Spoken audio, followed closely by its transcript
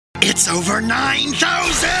It's over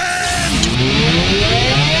 9,000!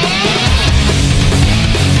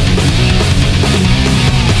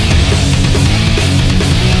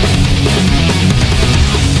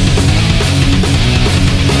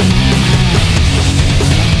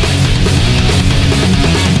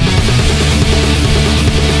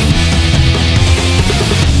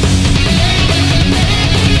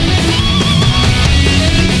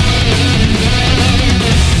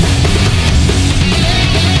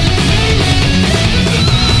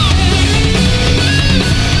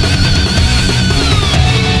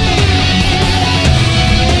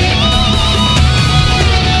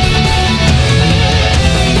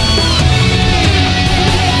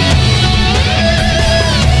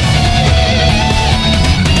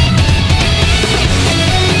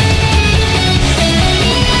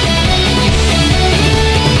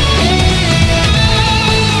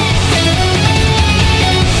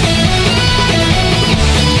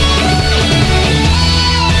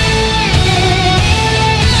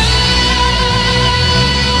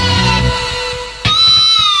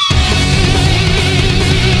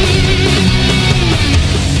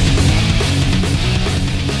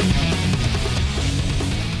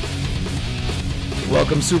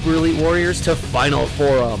 Welcome, Super Elite Warriors, to Final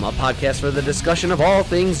Forum, a podcast for the discussion of all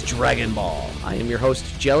things Dragon Ball. I am your host,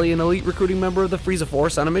 Jelly, an elite recruiting member of the Frieza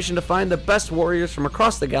Force, on a mission to find the best warriors from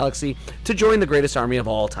across the galaxy to join the greatest army of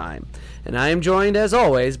all time. And I am joined, as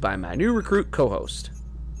always, by my new recruit co-host.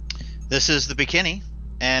 This is the Bikini,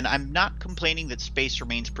 and I'm not complaining that space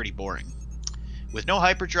remains pretty boring. With no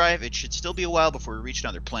hyperdrive, it should still be a while before we reach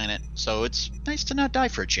another planet, so it's nice to not die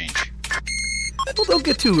for a change. Well, don't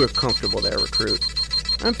get too comfortable there, recruit.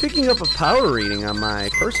 I'm picking up a power reading on my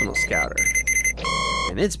personal scouter,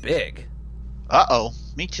 and it's big. Uh-oh,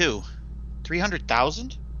 me too.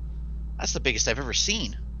 300,000? That's the biggest I've ever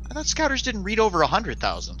seen. I thought scouters didn't read over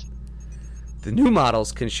 100,000. The new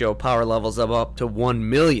models can show power levels of up to 1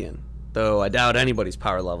 million, though I doubt anybody's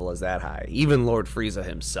power level is that high, even Lord Frieza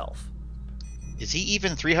himself. Is he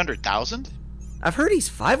even 300,000? I've heard he's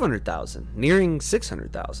 500,000, nearing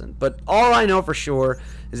 600,000, but all I know for sure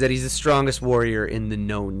is that he's the strongest warrior in the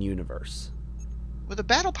known universe. With a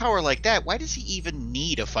battle power like that, why does he even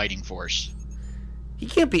need a fighting force? He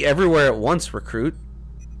can't be everywhere at once, recruit.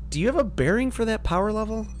 Do you have a bearing for that power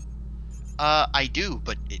level? I do,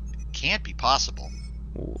 but it can't be possible.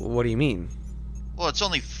 What do you mean? Well, it's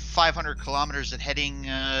only 500 kilometers at heading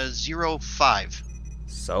 05.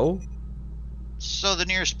 So? So the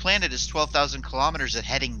nearest planet is 12,000 kilometers at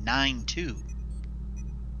heading 92.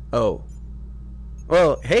 Oh.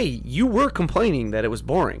 Well, hey, you were complaining that it was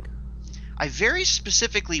boring. I very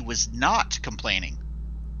specifically was not complaining.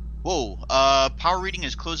 Whoa, power reading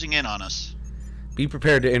is closing in on us. Be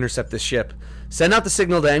prepared to intercept this ship. Send out the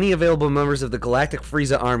signal to any available members of the Galactic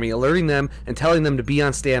Frieza Army, alerting them and telling them to be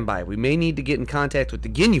on standby. We may need to get in contact with the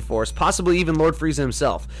Ginyu Force, possibly even Lord Frieza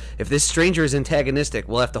himself. If this stranger is antagonistic,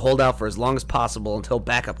 we'll have to hold out for as long as possible until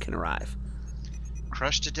backup can arrive.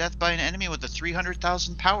 Crushed to death by an enemy with a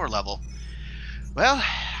 300,000 power level. Well,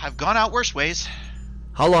 I've gone out worse ways.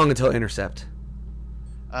 How long until intercept?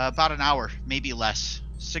 About an hour, maybe less.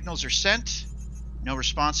 Signals are sent. No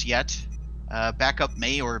response yet. Backup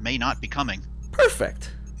may or may not be coming.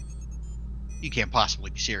 Perfect. You can't possibly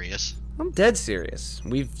be serious. I'm dead serious.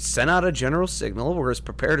 We've sent out a general signal. We're as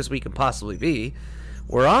prepared as we can possibly be.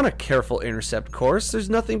 We're on a careful intercept course. There's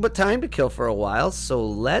nothing but time to kill for a while, so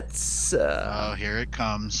let's... Oh, here it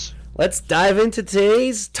comes. Let's dive into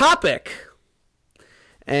today's topic.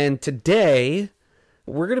 And today,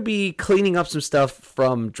 we're going to be cleaning up some stuff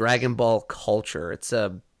from Dragon Ball Culture. It's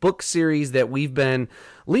a book series that we've been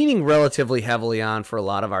leaning relatively heavily on for a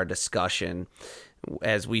lot of our discussion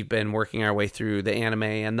as we've been working our way through the anime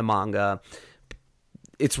and the manga.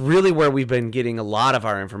 It's really where we've been getting a lot of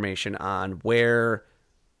our information on where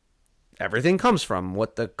everything comes from,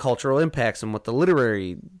 what the cultural impacts and what the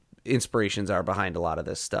literary inspirations are behind a lot of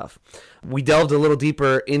this stuff. We delved a little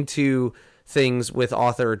deeper into things with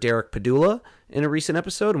author Derek Padula in a recent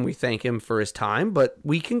episode, and we thank him for his time, but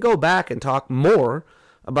we can go back and talk more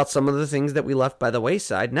about some of the things that we left by the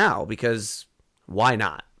wayside now, because why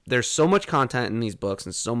not? There's so much content in these books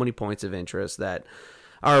and so many points of interest that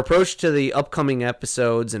our approach to the upcoming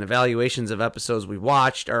episodes and evaluations of episodes we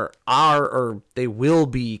watched are or they will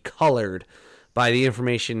be colored by the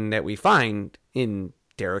information that we find in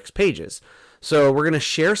Derek's pages. So we're going to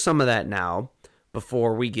share some of that now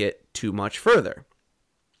before we get too much further.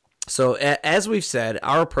 So as we've said,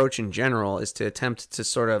 our approach in general is to attempt to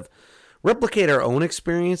sort of replicate our own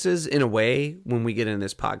experiences in a way when we get into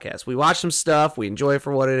this podcast. We watch some stuff, we enjoy it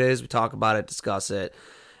for what it is, we talk about it, discuss it,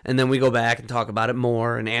 And then we go back and talk about it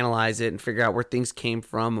more and analyze it and figure out where things came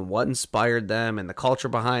from and what inspired them and the culture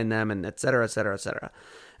behind them and et cetera, et cetera, et cetera.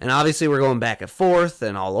 And obviously we're going back and forth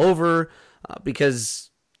and all over because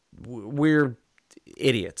we're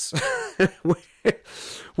idiots.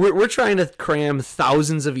 we're trying to cram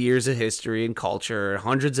thousands of years of history and culture,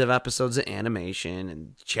 hundreds of episodes of animation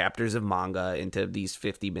and chapters of manga into these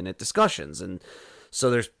 50-minute discussions. And so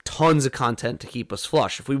there's tons of content to keep us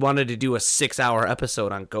flush. If we wanted to do a 6-hour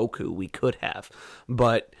episode on Goku, we could have.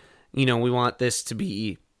 But, we want this to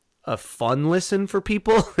be a fun listen for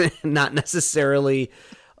people, not necessarily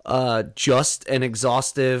just an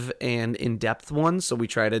exhaustive and in-depth one. So we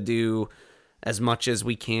try to do as much as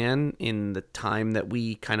we can in the time that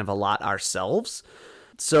we kind of allot ourselves.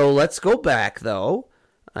 So let's go back, though,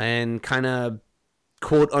 and kind of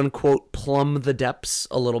quote-unquote plumb the depths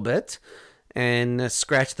a little bit and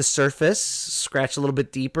scratch the surface, scratch a little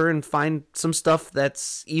bit deeper, and find some stuff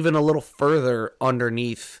that's even a little further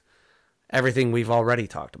underneath everything we've already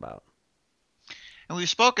talked about. And we've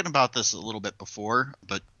spoken about this a little bit before,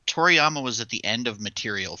 but Toriyama was at the end of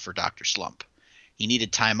material for Dr. Slump. He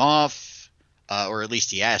needed time off, or at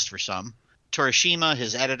least he asked for some. Torishima,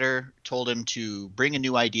 his editor, told him to bring a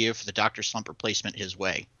new idea for the Dr. Slump replacement his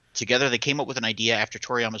way. Together, they came up with an idea after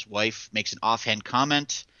Toriyama's wife makes an offhand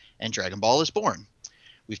comment, and Dragon Ball is born.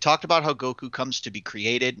 We've talked about how Goku comes to be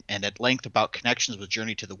created, and at length about connections with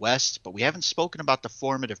Journey to the West, but we haven't spoken about the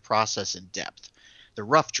formative process in depth. The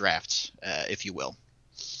rough drafts, if you will.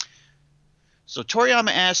 So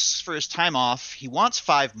Toriyama asks for his time off. He wants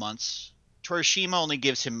 5 months. Torishima only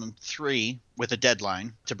gives him 3 with a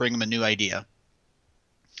deadline to bring him a new idea.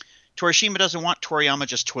 Torishima doesn't want Toriyama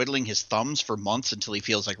just twiddling his thumbs for months until he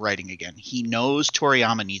feels like writing again. He knows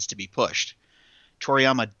Toriyama needs to be pushed.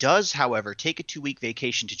 Toriyama does, however, take a 2-week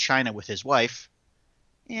vacation to China with his wife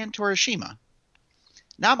and Torishima.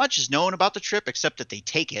 Not much is known about the trip except that they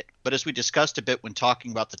take it, but as we discussed a bit when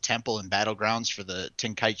talking about the temple and battlegrounds for the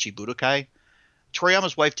Tenkaichi Budokai,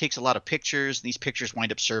 Toriyama's wife takes a lot of pictures, and these pictures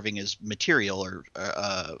wind up serving as material or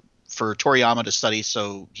for Toriyama to study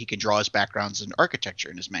so he can draw his backgrounds in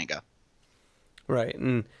architecture in his manga. Right,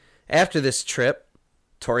 and after this trip,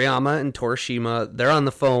 Toriyama and Torishima, they're on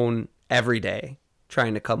the phone every day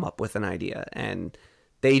trying to come up with an idea, and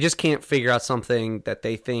they just can't figure out something that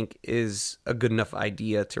they think is a good enough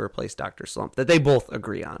idea to replace Dr. Slump, that they both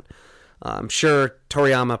agree on. I'm sure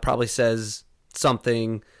Toriyama probably says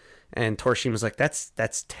something, and Torishima's like, that's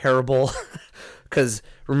terrible. Because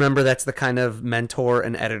remember, that's the kind of mentor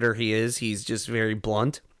and editor he is. He's just very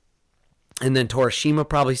blunt. And then Torishima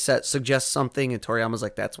probably suggests something, and Toriyama's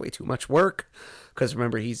like, that's way too much work. Because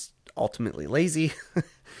remember, he's ultimately lazy.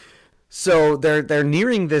 So they're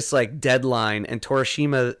nearing this like deadline, and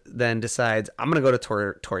Torishima then decides, I'm going to go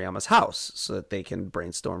to Toriyama's house so that they can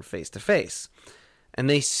brainstorm face to face. And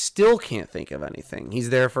they still can't think of anything. He's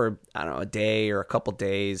there for, I don't know, a day or a couple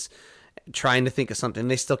days trying to think of something.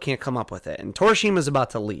 They still can't come up with it. And Torishima's about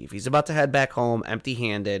to leave. He's about to head back home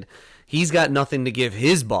empty-handed. He's got nothing to give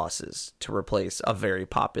his bosses to replace a very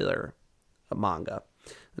popular manga,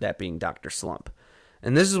 that being Dr. Slump.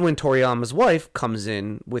 And this is when Toriyama's wife comes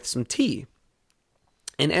in with some tea.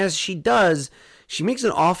 And as she does, she makes an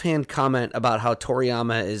offhand comment about how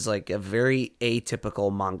Toriyama is like a very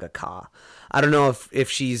atypical mangaka. I don't know if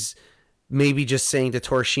she's maybe just saying to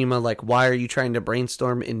Torishima, like, why are you trying to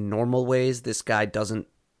brainstorm in normal ways? This guy doesn't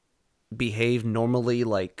behave normally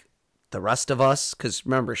like the rest of us. Because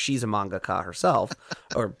remember, she's a mangaka herself,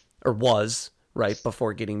 or was, right,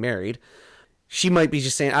 before getting married. She might be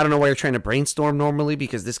just saying, I don't know why you're trying to brainstorm normally,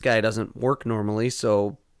 because this guy doesn't work normally,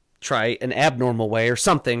 so try an abnormal way or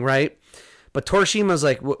something, right? But Torishima's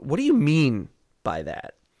like, what do you mean by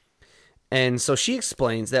that? And so she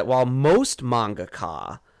explains that while most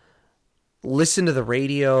mangaka listen to the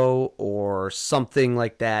radio or something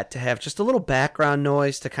like that to have just a little background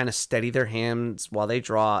noise to kind of steady their hands while they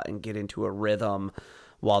draw and get into a rhythm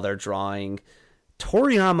while they're drawing,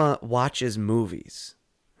 Toriyama watches movies.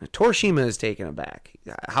 Torishima is taken aback.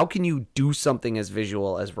 How can you do something as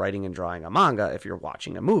visual as writing and drawing a manga if you're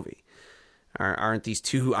watching a movie? Aren't these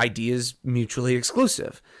two ideas mutually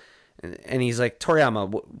exclusive? And he's like,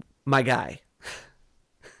 Toriyama, my guy,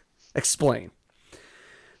 explain.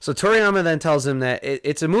 So Toriyama then tells him that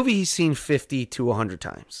it's a movie he's seen 50 to 100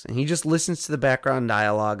 times. And he just listens to the background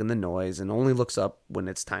dialogue and the noise and only looks up when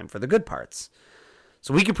it's time for the good parts.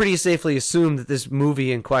 So we can pretty safely assume that this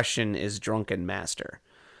movie in question is Drunken Master.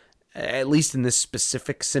 At least in this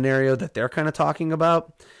specific scenario that they're kind of talking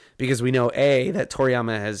about. Because we know, A, that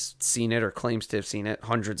Toriyama has seen it or claims to have seen it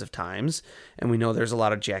hundreds of times. And we know there's a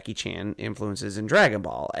lot of Jackie Chan influences in Dragon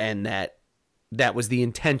Ball. And that that was the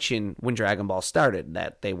intention when Dragon Ball started,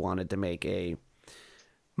 that they wanted to make a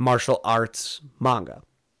martial arts manga.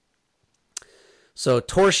 So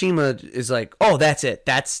Torishima is like, oh, that's it.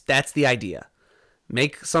 That's the idea.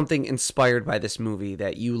 Make something inspired by this movie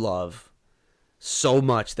that you love so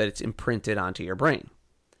much that it's imprinted onto your brain.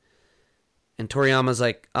 And Toriyama's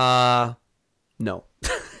like, no.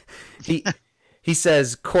 He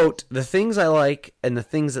says, quote, the things I like and the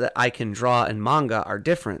things that I can draw in manga are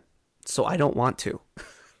different, so I don't want to.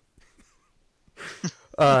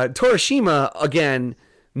 Torishima, again,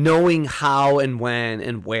 knowing how and when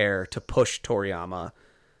and where to push Toriyama,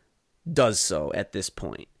 does so at this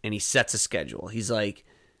point. And he sets a schedule. He's like,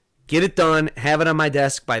 get it done, have it on my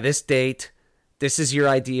desk by this date. This is your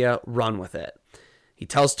idea, run with it. He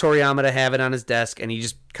tells Toriyama to have it on his desk, and he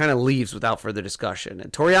just kind of leaves without further discussion.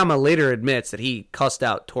 And Toriyama later admits that he cussed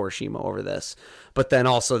out Torishima over this, but then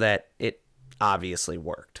also that it obviously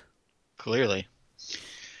worked. Clearly.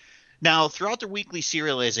 Now, throughout the weekly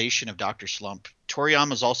serialization of Dr. Slump,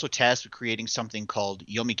 Toriyama is also tasked with creating something called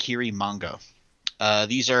Yomikiri manga.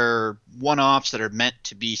 These are one-offs that are meant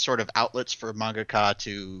to be sort of outlets for mangaka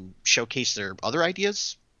to showcase their other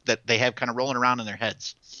ideas that they have kind of rolling around in their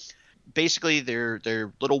heads. Basically, they're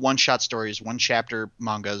little one-shot stories, one-chapter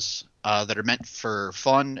mangas that are meant for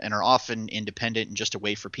fun and are often independent and just a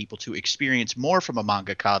way for people to experience more from a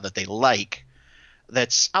mangaka that they like,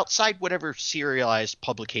 that's outside whatever serialized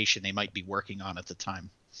publication they might be working on at the time.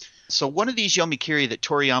 So one of these Yomikiri that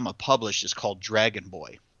Toriyama published is called Dragon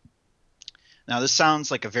Boy. Now, this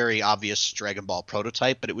sounds like a very obvious Dragon Ball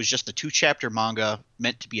prototype, but it was just a 2-chapter manga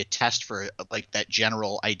meant to be a test for like that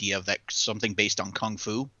general idea of that something based on Kung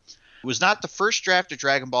Fu. It was not the first draft of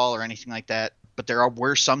Dragon Ball or anything like that, but there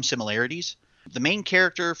were some similarities. The main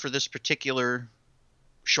character for this particular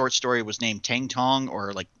short story was named Tang Tong,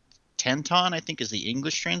 or like Tenton, I think is the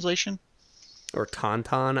English translation. Or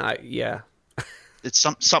Tauntaun, yeah. It's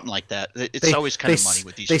something like that. It's always kind of muddy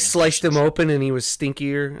with these. They sliced him open and he was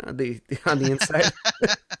stinkier on the inside.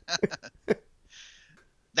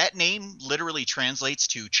 That name literally translates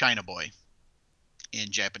to China Boy in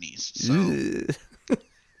Japanese. So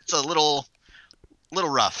it's a little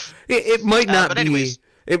rough. It might not but be. anyways,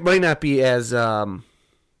 It might not be as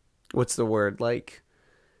what's the word, like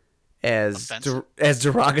as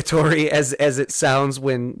derogatory as it sounds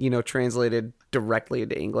when translated directly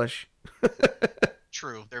into English.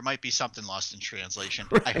 True. There might be something lost in translation.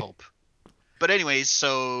 Right. I hope. But anyways,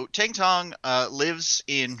 so Tang Tong lives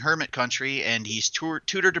in hermit country, and he's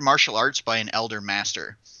tutored in martial arts by an elder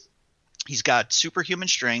master. He's got superhuman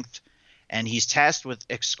strength, and he's tasked with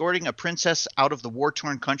escorting a princess out of the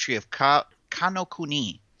war-torn country of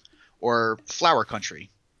Kanokuni, or Flower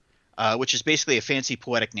Country, which is basically a fancy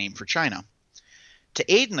poetic name for China.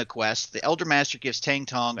 To aid in the quest, the Elder Master gives Tang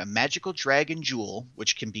Tong a magical dragon jewel,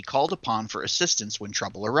 which can be called upon for assistance when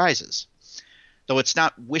trouble arises. Though it's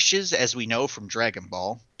not wishes, as we know from Dragon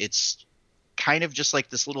Ball, it's kind of just like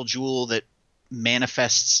this little jewel that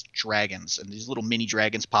manifests dragons, and these little mini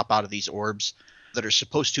dragons pop out of these orbs that are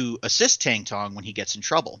supposed to assist Tang Tong when he gets in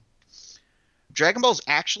trouble. Dragon Ball is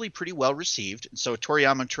actually pretty well received, and so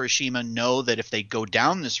Toriyama and Torishima know that if they go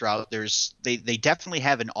down this route, they definitely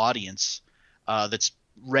have an audience that's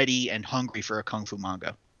ready and hungry for a Kung Fu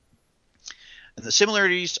manga. And the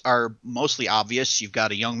similarities are mostly obvious. You've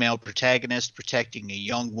got a young male protagonist protecting a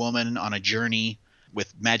young woman on a journey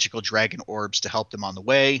with magical dragon orbs to help them on the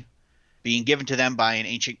way, being given to them by an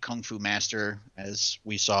ancient Kung Fu master, as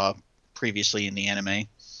we saw previously in the anime.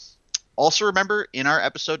 Also remember, in our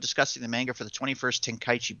episode discussing the manga for the 21st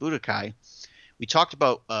Tenkaichi Budokai, we talked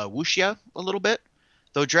about wuxia a little bit.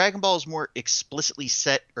 Though Dragon Ball is more explicitly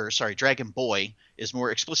Dragon Boy is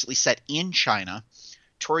more explicitly set in China,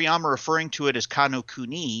 Toriyama referring to it as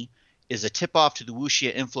Kanokuni is a tip-off to the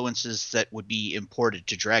wuxia influences that would be imported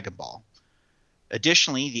to Dragon Ball.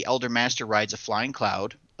 Additionally, the Elder Master rides a flying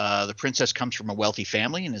cloud. The princess comes from a wealthy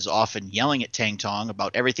family and is often yelling at Tang Tong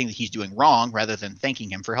about everything that he's doing wrong rather than thanking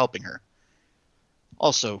him for helping her.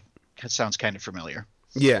 Also, that sounds kind of familiar.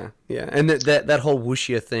 Yeah, and that whole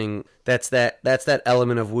wuxia thing, that's that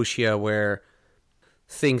element of wuxia where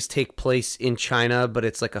things take place in China, but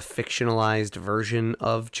it's like a fictionalized version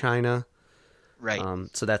of China. Right.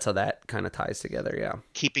 So that's how that kind of ties together, yeah.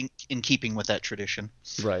 Keeping with that tradition.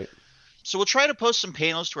 Right. So we'll try to post some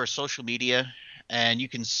panels to our social media, and you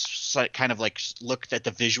can kind of like look at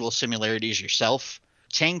the visual similarities yourself.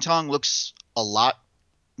 Tang Tong looks a lot,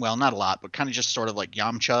 well, not a lot, but kind of just sort of like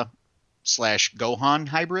Yamcha / Gohan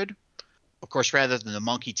hybrid. Of course, rather than the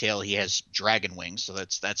monkey tail, he has dragon wings, so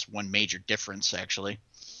that's one major difference, actually.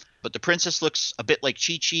 But the princess looks a bit like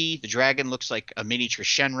Chi-Chi. The dragon looks like a miniature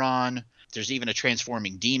Shenron. There's even a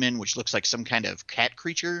transforming demon, which looks like some kind of cat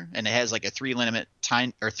creature, and it has like a 3 minute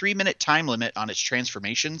time limit on its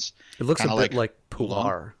transformations, It looks a kind of bit like like Oolong,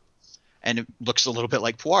 Puar. and it looks a little bit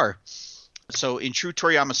like Puar. So, in true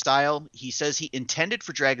Toriyama style, he says he intended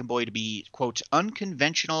for Dragon Boy to be, quote,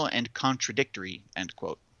 unconventional and contradictory, end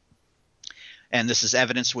quote. And this is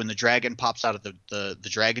evidenced when the dragon pops out of the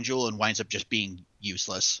Dragon Jewel and winds up just being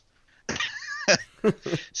useless.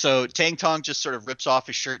 So Tang Tong just sort of rips off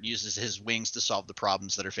his shirt and uses his wings to solve the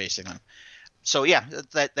problems that are facing him. So yeah,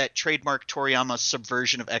 that trademark Toriyama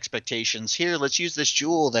subversion of expectations. Here, let's use this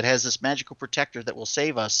jewel that has this magical protector that will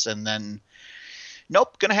save us, and then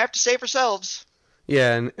nope, gonna have to save ourselves.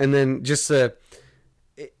 Yeah, and then just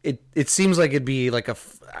it seems like it'd be like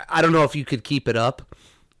I don't know if you could keep it up,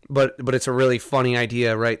 but it's a really funny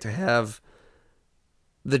idea, right? To have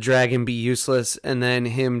the dragon be useless and then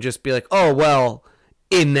him just be like, oh well,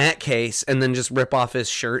 in that case, and then just rip off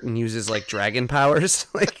his shirt and use his like dragon powers.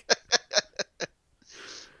 Like,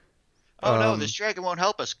 Oh no, this dragon won't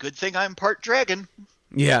help us. Good thing I'm part dragon.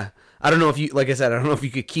 yeah, I don't know if you, like I said, I don't know if you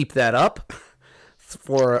could keep that up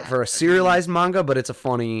for a serialized manga, but that's a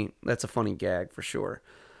funny gag for sure.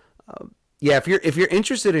 Yeah, if you're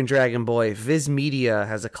interested in Dragon Boy, Viz Media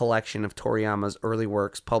has a collection of Toriyama's early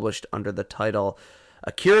works published under the title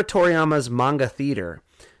Akira Toriyama's Manga Theater.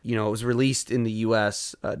 You know, it was released in the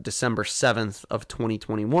U.S. December 7th of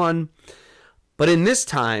 2021. But in this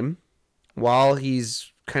time, while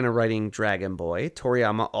he's kind of writing Dragon Boy,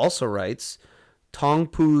 Toriyama also writes Tong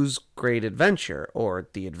Poo's Great Adventure, or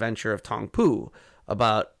The Adventure of Tong Poo,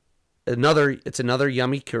 about another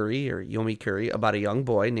Yomi Kuri about a young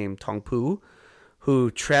boy named Tong Poo who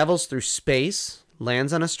travels through space,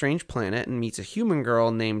 lands on a strange planet, and meets a human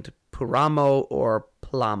girl named Puramo or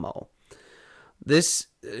Plamo. This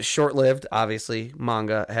short-lived, obviously,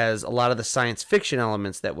 manga has a lot of the science fiction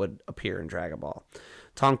elements that would appear in Dragon Ball.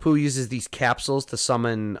 Tong Poo uses these capsules to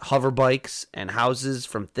summon hover bikes and houses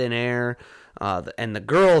from thin air, and the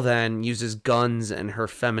girl then uses guns and her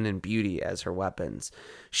feminine beauty as her weapons.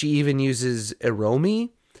 She even uses Iromi,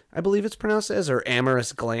 I believe it's pronounced as, or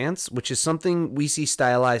amorous glance, which is something we see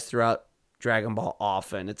stylized throughout Dragon Ball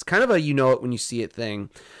often. It's kind of a you know it when you see it thing,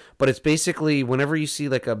 but it's basically whenever you see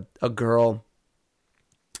like a girl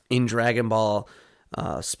in Dragon Ball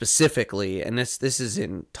specifically, and this is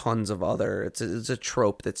in tons of other, it's a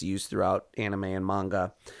trope that's used throughout anime and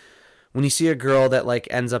manga. When you see a girl that like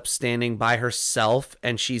ends up standing by herself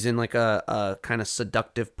and she's in like a kind of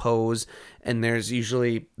seductive pose, and there's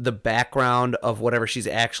usually the background of whatever she's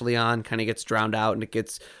actually on kind of gets drowned out and it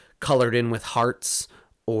gets colored in with hearts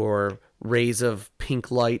or rays of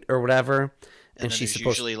pink light or whatever. And she's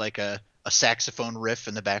usually like a saxophone riff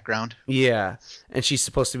in the background. Yeah. And she's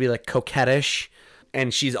supposed to be like coquettish,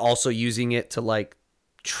 and she's also using it to like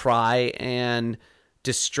try and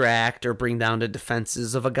distract or bring down the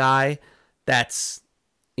defenses of a guy. That's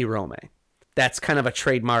Irome. That's kind of a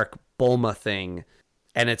trademark Bulma thing,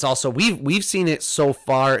 and it's also we've seen it so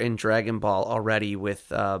far in Dragon Ball already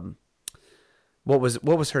with what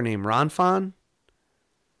was her name, Ranfan?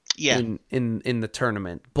 Yeah. In the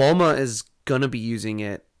tournament, Bulma is gonna be using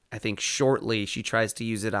it. I think shortly she tries to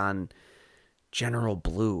use it on General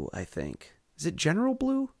Blue. I think, is it General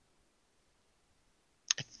Blue?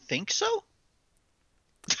 I think so.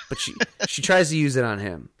 But she tries to use it on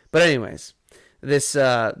him. But anyways, this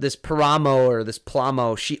Paramo or this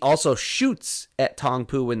Plamo, she also shoots at Tong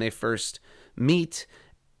Poo when they first meet,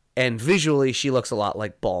 and visually she looks a lot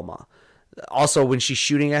like Bulma. Also, when she's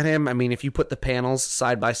shooting at him, I mean, if you put the panels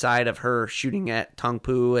side by side of her shooting at Tong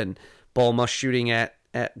Poo and Bulma shooting at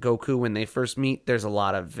Goku when they first meet, there's a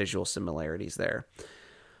lot of visual similarities there.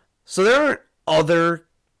 So there aren't other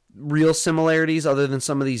real similarities other than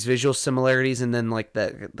some of these visual similarities and then like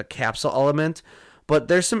the capsule element, but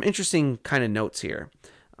there's some interesting kind of notes here.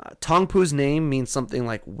 Tong Poo's name means something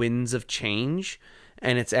like Winds of Change,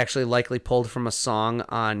 and it's actually likely pulled from a song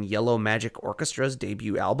on Yellow Magic Orchestra's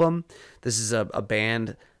debut album. This is a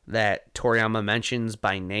band that Toriyama mentions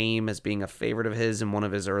by name as being a favorite of his in one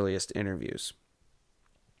of his earliest interviews.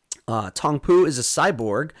 Tong Poo is a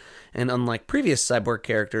cyborg, and unlike previous cyborg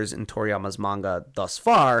characters in Toriyama's manga thus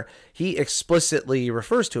far, he explicitly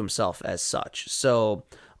refers to himself as such. So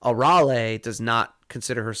Arale does not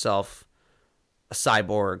consider herself a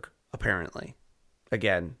cyborg, apparently.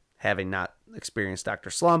 Again, having not experienced Dr.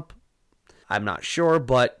 Slump, I'm not sure,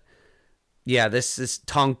 but yeah, this is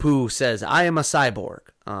Tong Poo says, I am a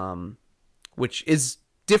cyborg, which is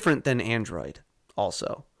different than android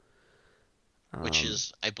also. Which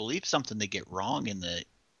is, I believe, something they get wrong in the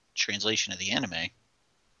translation of the anime.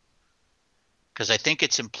 Because I think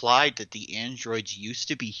it's implied that the androids used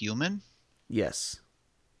to be human, Yes.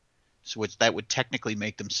 So that would technically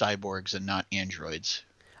make them cyborgs and not androids.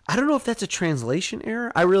 I don't know if that's a translation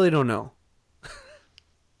error. I really don't know.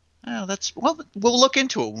 Oh, we'll look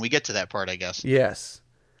into it when we get to that part, I guess. Yes.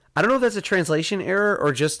 I don't know if that's a translation error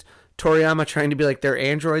or just Toriyama trying to be like they're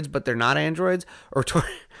androids but they're not androids, or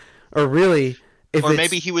really if or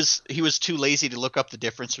maybe he was too lazy to look up the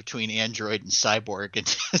difference between android and cyborg and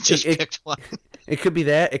just picked one. It could be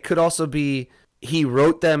that. It could also be he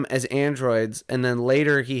wrote them as androids and then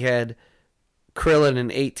later he had Krillin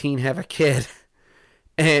and 18 have a kid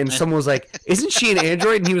and someone was like, "Isn't she an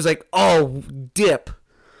android?" And he was like, "Oh, dip.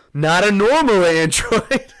 Not a normal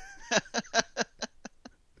android."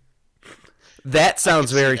 That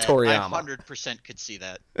sounds very Toriyama. I 100% could see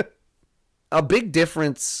that. A big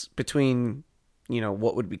difference between,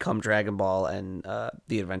 what would become Dragon Ball and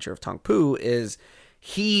The Adventure of Tong Po is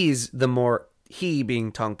he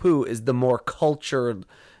being Tong Po is the more cultured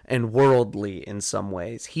and worldly in some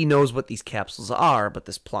ways. He knows what these capsules are, but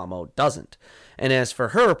this Plamo doesn't. And as for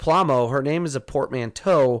her, Plamo, her name is a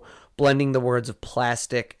portmanteau blending the words of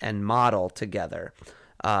plastic and model together.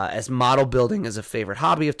 As model building is a favorite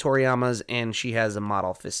hobby of Toriyama's, and she has a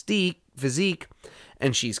model physique,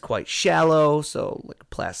 and she's quite shallow, so like a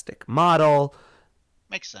plastic model.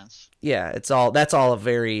 Makes sense. Yeah, that's all a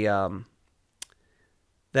very,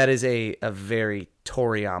 that is a very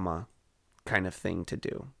Toriyama kind of thing to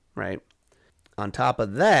do, right? On top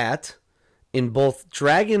of that, in both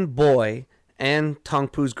Dragon Boy and Tong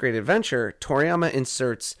Po's Great Adventure, Toriyama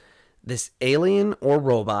inserts this alien or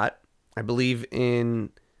robot. I believe in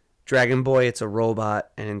Dragon Boy it's a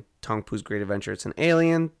robot, and in Tong Po's Great Adventure it's an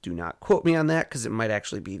alien. Do not quote me on that because it might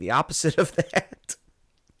actually be the opposite of that.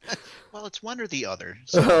 Well, it's one or the other,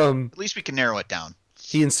 so at least we can narrow it down.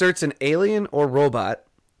 He inserts an alien or robot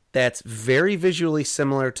that's very visually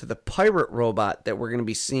similar to the pirate robot that we're going to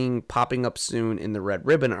be seeing popping up soon in the Red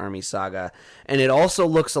Ribbon Army saga, and it also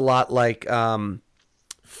looks a lot like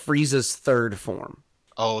Frieza's third form.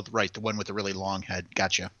 Oh, right, the one with the really long head.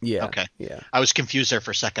 Gotcha. Yeah. Okay. Yeah. I was confused there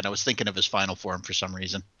for a second. I was thinking of his final form for some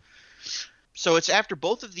reason. So it's after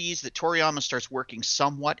both of these that Toriyama starts working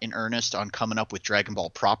somewhat in earnest on coming up with Dragon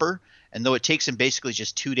Ball proper. And though it takes him basically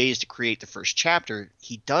just 2 days to create the first chapter,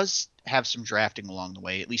 he does have some drafting along the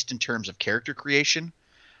way, at least in terms of character creation.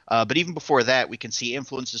 But even before that, we can see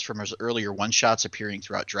influences from his earlier one-shots appearing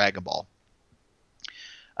throughout Dragon Ball.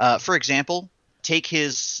 For example, take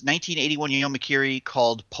his 1981 Yomiuri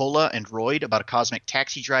called Pola and Roid, about a cosmic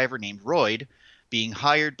taxi driver named Roid being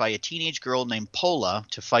hired by a teenage girl named Pola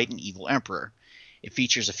to fight an evil emperor. It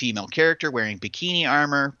features a female character wearing bikini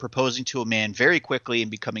armor, proposing to a man very quickly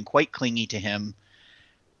and becoming quite clingy to him.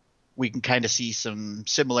 We can kind of see some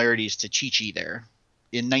similarities to Chi-Chi there.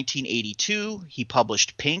 In 1982, he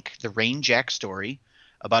published Pink, the Rain Jack story,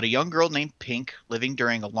 about a young girl named Pink living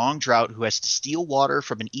during a long drought who has to steal water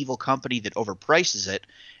from an evil company that overprices it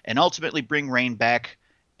and ultimately bring rain back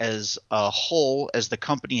as a whole, as the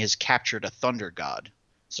company has captured a thunder god.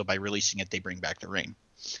 So by releasing it, they bring back the rain.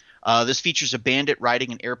 This features a bandit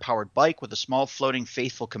riding an air-powered bike with a small floating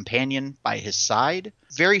faithful companion by his side,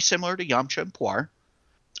 very similar to Yamcha and Puar.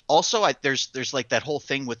 Also, there's like that whole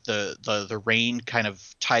thing with the rain kind of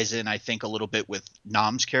ties in, I think, a little bit with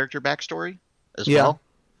Nam's character backstory as well.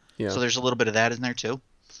 Yeah. So there's a little bit of that in there too.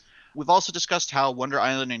 We've also discussed how Wonder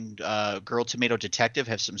Island and Girl Tomato Detective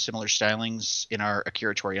have some similar stylings in our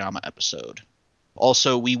Akira Toriyama episode.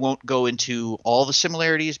 Also, we won't go into all the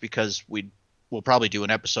similarities because we'll probably do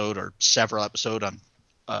an episode or several episodes on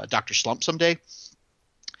Dr. Slump someday.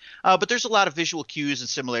 But there's a lot of visual cues and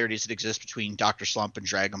similarities that exist between Dr. Slump and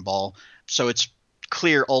Dragon Ball. So it's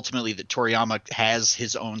clear ultimately that Toriyama has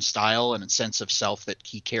his own style and a sense of self that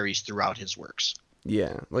he carries throughout his works.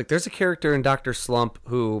 Yeah, like there's a character in Dr. Slump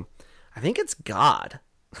who, I think it's God,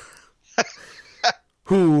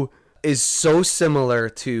 who is so similar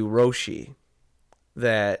to Roshi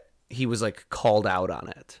that he was like called out on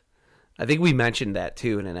it. I think we mentioned that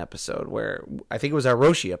too in an episode where, I think it was our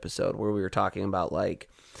Roshi episode where we were talking about like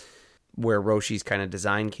where Roshi's kind of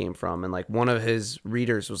design came from. And like one of his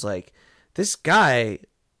readers was like, this guy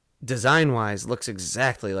design-wise looks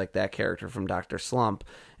exactly like that character from Dr. Slump.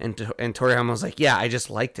 And Toriyama was like, yeah, I just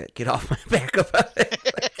liked it. Get off my back about it.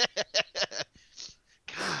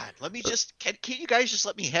 God, let me just, can you guys just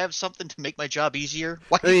let me have something to make my job easier?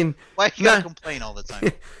 Why you gotta complain all the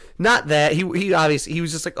time? Not that. He obviously, he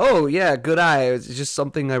was just like, oh yeah, good eye. It's just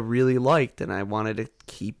something I really liked and I wanted to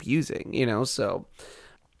keep using, so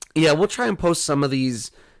yeah, we'll try and post some of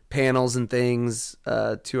these panels and things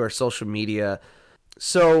to our social media.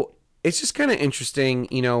 So it's just kind of interesting,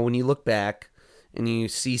 when you look back and you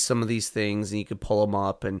see some of these things and you could pull them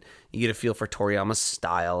up and you get a feel for Toriyama's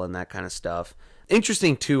style and that kind of stuff.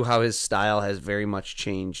 Interesting too how his style has very much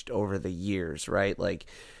changed over the years, right? Like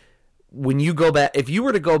when you go back, if you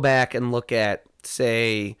were to go back and look at,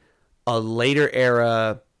 say, a later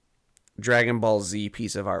era Dragon Ball Z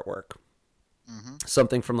piece of artwork,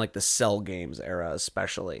 something from like the Cell Games era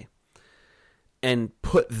especially, and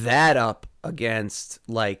put that up against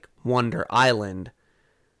like Wonder Island,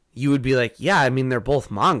 you would be like, yeah, I mean, they're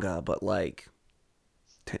both manga, but like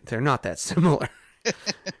they're not that similar.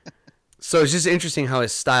 So it's just interesting how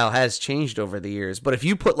his style has changed over the years. But if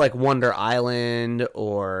you put like Wonder Island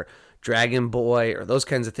or Dragon Boy or those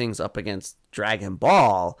kinds of things up against Dragon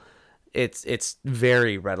Ball, it's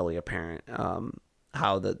very readily apparent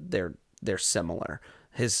how they're similar.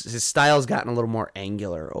 His style's gotten a little more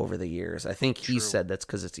angular over the years. I think he said that's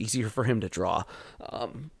because it's easier for him to draw,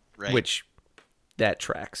 Right. which that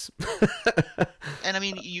tracks. And I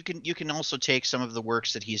mean, you can also take some of the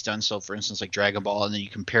works that he's done. So, for instance, like Dragon Ball, and then you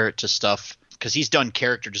compare it to stuff because he's done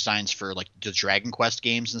character designs for like the Dragon Quest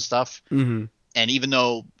games and stuff. Mm-hmm. And even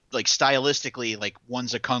though, like stylistically, like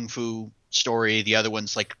one's a kung fu story, the other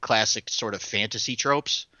one's like classic sort of fantasy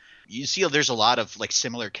tropes. You see, there's a lot of like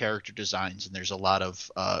similar character designs, and there's a lot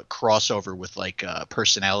of crossover with like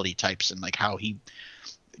personality types and like how he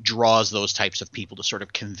draws those types of people to sort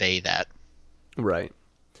of convey that. Right.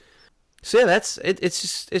 So yeah, that's it.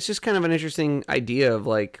 It's just kind of an interesting idea of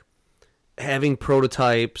like having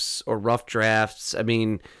prototypes or rough drafts. I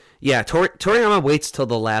mean, yeah, Toriyama waits till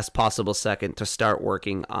the last possible second to start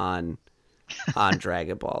working on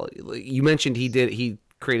Dragon Ball. You mentioned he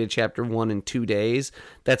created chapter 1 in 2 days.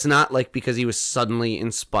 That's not like because he was suddenly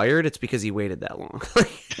inspired. It's because he waited that long.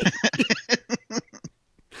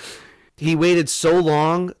 He waited so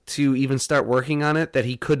long to even start working on it that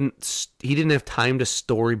he didn't have time to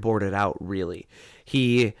storyboard it out, really.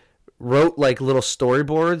 He wrote like little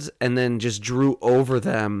storyboards and then just drew over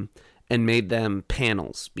them and made them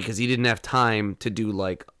panels because he didn't have time to do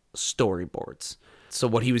like storyboards. So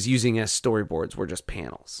what he was using as storyboards were just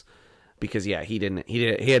panels because he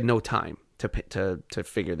had no time to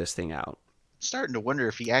figure this thing out. Starting to wonder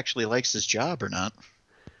if he actually likes his job or not.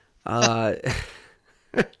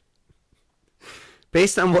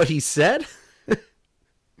 Based on what he said,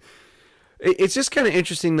 it's just kind of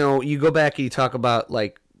interesting though. You go back and you talk about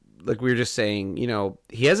like we were just saying, you know,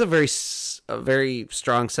 he has a very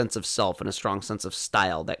strong sense of self and a strong sense of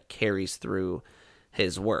style that carries through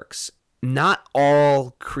his works. Not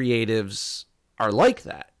all creatives are like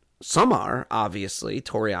that. Some are, obviously,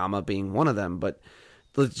 Toriyama being one of them, but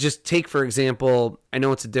let's just take, for example, I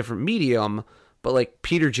know it's a different medium, but like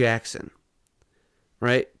Peter Jackson,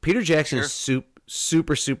 right? Peter Jackson is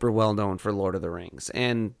super, super well known for Lord of the Rings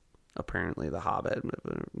and apparently The Hobbit.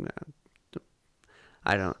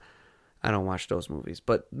 I don't watch those movies,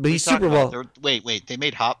 but he's super well. Wait,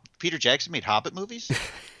 Peter Jackson made Hobbit movies?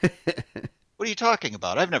 What are you talking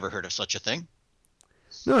about? I've never heard of such a thing.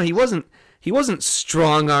 No, he wasn't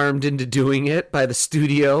strong-armed into doing it by the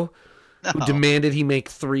studio who demanded he make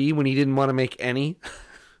 3 when he didn't want to make any.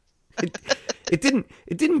 It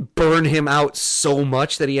didn't burn him out so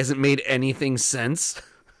much that he hasn't made anything since.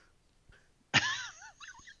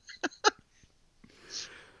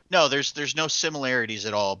 No, there's no similarities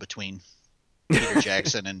at all between Peter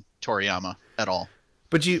Jackson and Toriyama at all.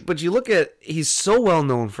 But you look at, he's so well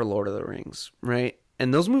known for Lord of the Rings, right?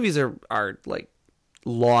 And those movies are like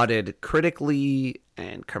lauded critically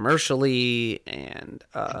and commercially and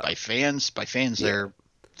by fans. They're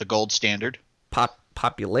the gold standard.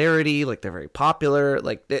 Popularity, like they're very popular,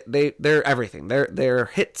 like they're everything. They're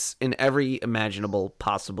hits in every imaginable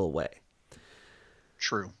possible way.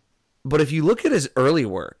 True. But if you look at his early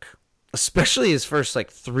work, especially his first like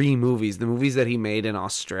 3 movies, the movies that he made in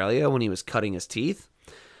Australia when he was cutting his teeth,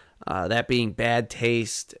 that being Bad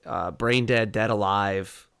Taste, Brain Dead, Dead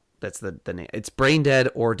Alive. That's the name. It's Brain Dead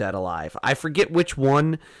or Dead Alive. I forget which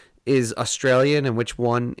one is Australian and which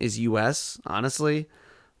one is US, honestly,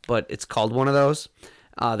 but it's called one of those.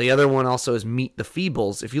 The other one also is Meet the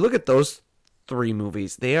Feebles. If you look at those 3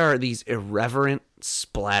 movies, they are these irreverent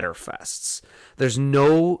splatterfests. There's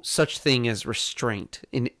no such thing as restraint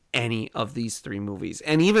in any of these 3 movies.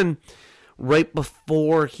 And even right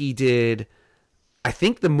before he did, I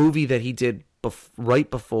think the movie that he did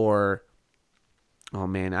right before, oh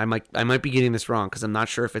man, I might be getting this wrong because I'm not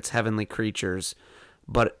sure if it's Heavenly Creatures,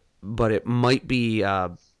 but it might be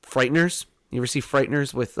Frighteners. You ever see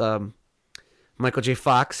Frighteners with Michael J.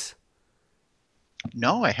 Fox?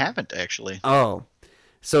 No, I haven't actually. Oh,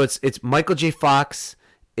 so it's Michael J. Fox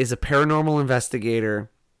is a paranormal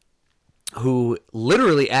investigator who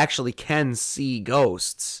literally actually can see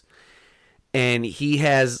ghosts. And he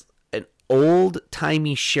has an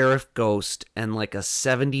old-timey sheriff ghost and like a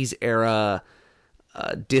 70s era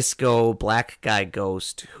disco black guy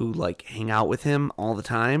ghost who like hang out with him all the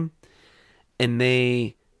time, and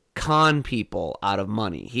they con people out of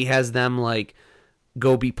money. He has them like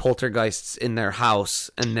go be poltergeists in their house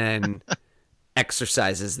and then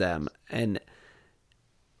exorcises them. And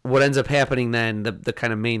what ends up happening then, the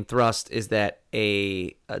kind of main thrust is that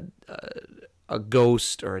a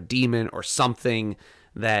ghost or a demon or something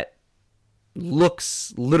that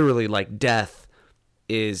looks literally like death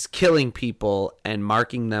is killing people and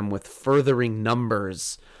marking them with furthering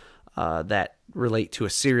numbers that relate to a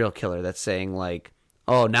serial killer that's saying like,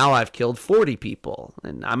 oh, now I've killed 40 people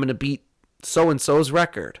and I'm going to beat so-and-so's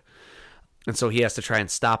record. And so he has to try and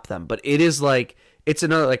stop them. But it is like, it's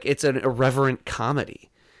another, like, it's an irreverent comedy.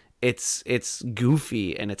 It's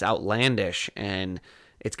goofy and it's outlandish and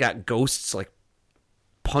it's got ghosts like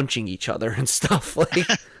punching each other and stuff like.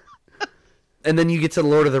 And then you get to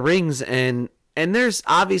Lord of the Rings and there's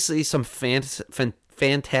obviously some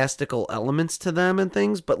fantastical elements to them and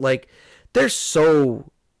things, but like they're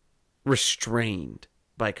so restrained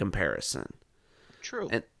by comparison. True.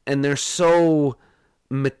 And they're so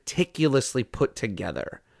meticulously put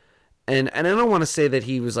together. And I don't want to say that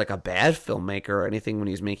he was like a bad filmmaker or anything when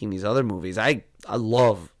he's making these other movies. I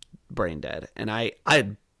love Brain Dead, and I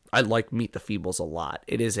like Meet the Feebles a lot.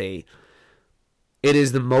 It is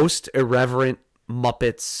the most irreverent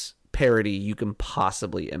Muppets parody you can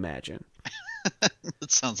possibly imagine.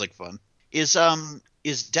 That sounds like fun. Is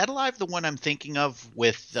Dead Alive the one I'm thinking of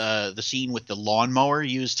with the scene with the lawnmower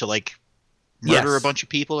used to like murder a bunch of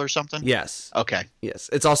people or something? Yes. Okay.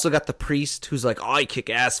 Yes. It's also got the priest who's like, I kick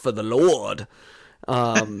ass for the Lord.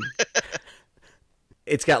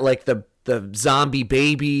 It's got like the zombie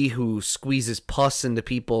baby who squeezes pus into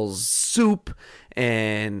people's soup,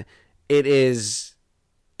 and it is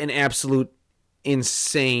an absolute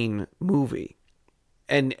insane movie.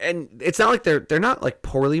 And it's not like they're not like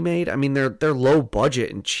poorly made. I mean, they're low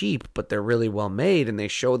budget and cheap, but they're really well made, and they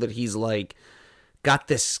show that he's like got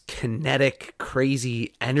this kinetic,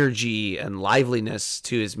 crazy energy and liveliness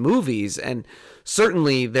to his movies. And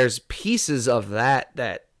certainly there's pieces of that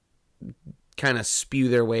kind of spew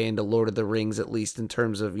their way into Lord of the Rings, at least in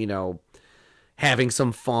terms of, you know, having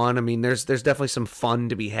some fun. I mean, there's definitely some fun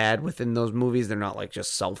to be had within those movies. They're not like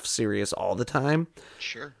just self-serious all the time.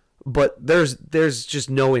 Sure. But there's just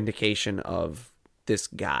no indication of this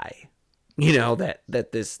guy, you know,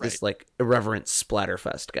 that this like irreverent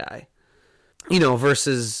splatterfest guy. You know,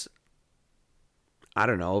 versus, I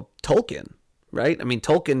don't know, Tolkien, right? I mean,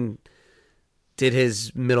 Tolkien did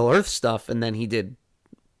his Middle-earth stuff, and then he did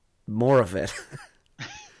more of it.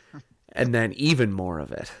 And then even more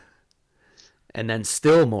of it. And then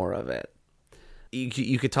still more of it.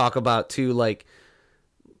 You could talk about, too, like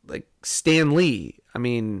Stan Lee. I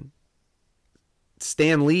mean,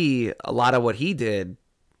 Stan Lee, a lot of what he did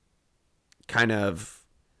kind of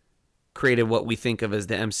created what we think of as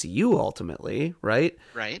the MCU ultimately, right?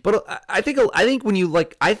 Right. But I think when you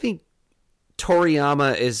like, I think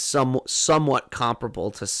Toriyama is somewhat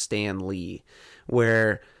comparable to Stan Lee,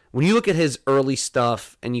 where when you look at his early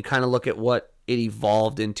stuff and you kind of look at what it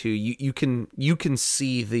evolved into, you can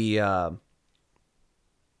see the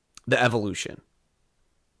evolution.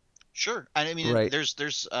 Sure. I mean, right.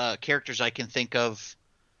 there's characters I can think of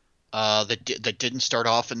that didn't start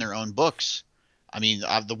off in their own books. I mean,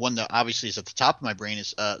 the one that obviously is at the top of my brain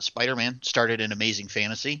is Spider-Man started in Amazing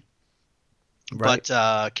Fantasy. Right.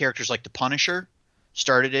 But characters like the Punisher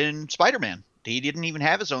started in Spider-Man. He didn't even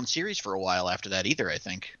have his own series for a while after that either, I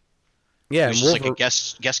think. Yeah, he was just like a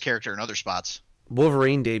guest character in other spots.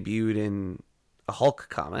 Wolverine debuted in a Hulk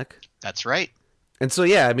comic. That's right. And so,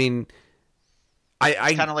 yeah, I mean,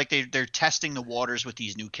 I kind of like they're testing the waters with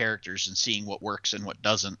these new characters and seeing what works and what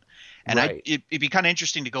doesn't. And right. It'd be kind of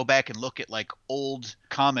interesting to go back and look at like old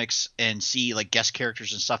comics and see like guest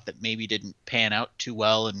characters and stuff that maybe didn't pan out too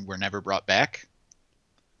well and were never brought back.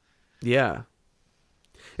 Yeah.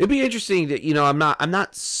 It'd be interesting to, you know, I'm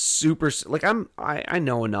not super, like I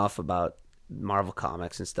know enough about Marvel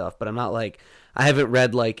comics and stuff, but I'm not like, I haven't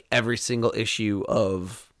read like every single issue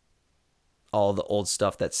of all the old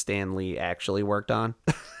stuff that Stan Lee actually worked on.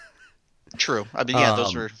 True. I mean, yeah,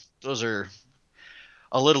 those are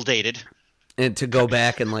a little dated. And to go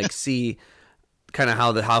back and like see kind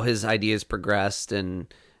of how his ideas progressed,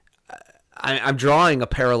 and I'm drawing a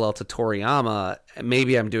parallel to Toriyama.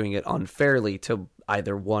 Maybe I'm doing it unfairly to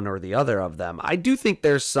either one or the other of them. I do think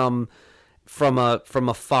there's some from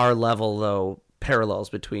a far level though. parallels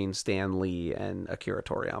between Stan Lee and Akira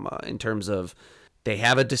Toriyama in terms of they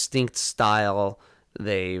have a distinct style.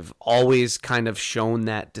 They've always kind of shown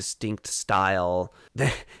that distinct style.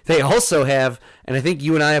 They also have, and I think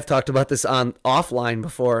you and I have talked about this on offline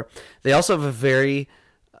before, they also have a very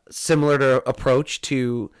similar to approach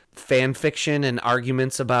to fan fiction and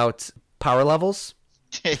arguments about power levels.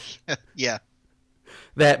 Yeah.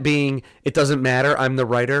 That being, it doesn't matter, I'm the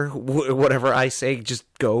writer, whatever I say just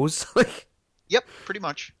goes. Yep, pretty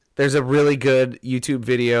much. There's a really good YouTube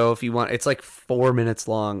video if you want. It's like 4 minutes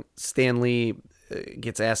long. Stan Lee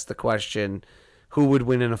gets asked the question, who would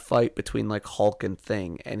win in a fight between like Hulk and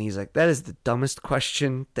Thing? And he's like, that is the dumbest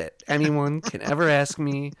question that anyone can ever ask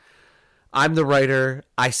me. I'm the writer.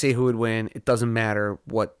 I say who would win. It doesn't matter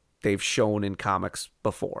what they've shown in comics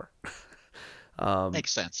before.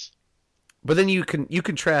 Makes sense. But then you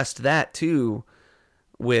contrast that too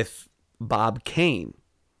with Bob Kane.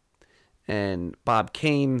 And Bob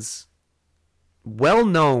Kane's well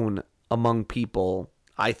known among people,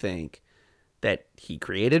 I think, that he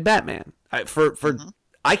created Batman. I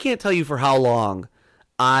can't tell you for how long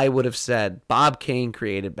I would have said Bob Kane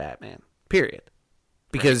created Batman. Period.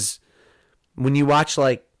 Because when you watch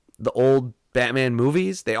like the old Batman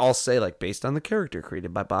movies, they all say like based on the character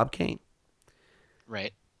created by Bob Kane.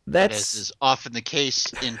 Right. That's as is often the case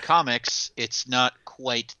in comics, it's not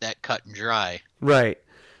quite that cut and dry. Right.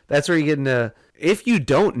 That's where you get into, if you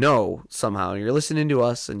don't know somehow, you're listening to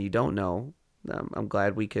us and you don't know, I'm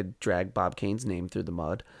glad we could drag Bob Kane's name through the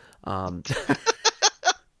mud.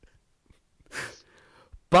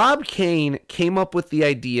 Bob Kane came up with the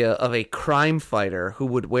idea of a crime fighter who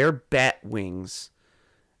would wear bat wings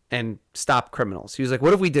and stop criminals. He was like,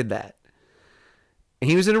 what if we did that? And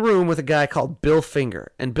he was in a room with a guy called Bill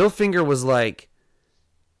Finger. And Bill Finger was like,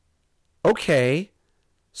 okay,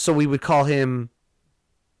 so we would call him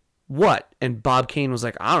what? And Bob Kane was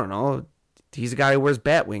like, I don't know. He's a guy who wears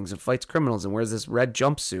bat wings and fights criminals and wears this red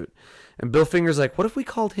jumpsuit. And Bill Finger's like, what if we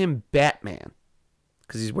called him Batman?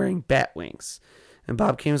 Because he's wearing bat wings. And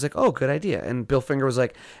Bob Kane was like, oh, good idea. And Bill Finger was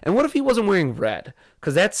like, and what if he wasn't wearing red?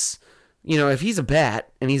 Because that's, you know, if he's a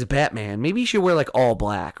bat and he's a Batman, maybe he should wear like all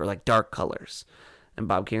black or like dark colors. And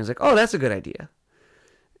Bob Kane was like, oh, that's a good idea.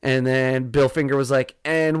 And then Bill Finger was like,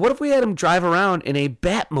 and what if we had him drive around in a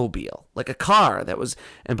Batmobile, like a car that was,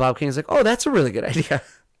 and Bob Kane was like, oh, that's a really good idea.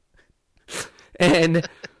 And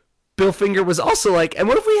Bill Finger was also like, and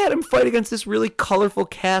what if we had him fight against this really colorful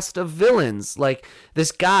cast of villains, like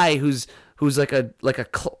this guy who's like a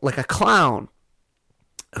clown,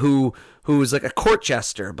 who's like a court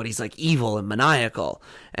jester, but he's like evil and maniacal.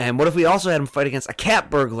 And what if we also had him fight against a cat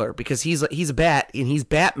burglar because he's a bat and he's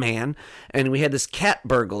Batman, and we had this cat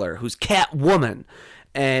burglar who's Catwoman,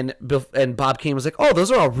 and Bob Kane was like, oh, those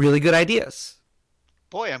are all really good ideas.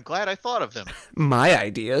 Boy, I'm glad I thought of them. My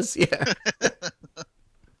ideas, yeah.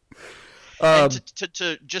 And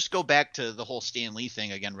to just go back to the whole Stan Lee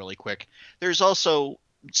thing again really quick, there's also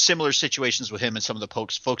similar situations with him and some of the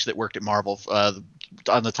folks that worked at Marvel.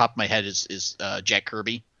 On the top of my head is Jack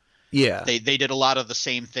Kirby. Yeah. They did a lot of the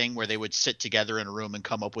same thing where they would sit together in a room and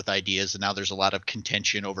come up with ideas, and now there's a lot of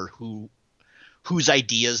contention over whose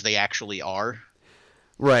ideas they actually are.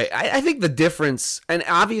 Right. I think the difference, and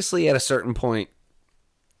obviously at a certain point,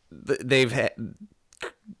 they've had,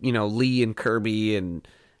 you know, Lee and Kirby and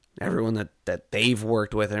everyone that they've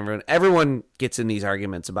worked with, and everyone gets in these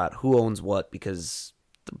arguments about who owns what because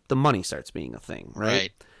the money starts being a thing,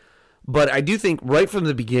 right? But I do think right from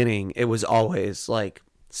the beginning, it was always like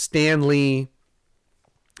Stan Lee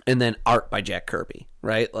and then art by Jack Kirby,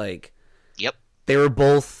 right? Like, yep, they were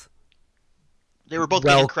both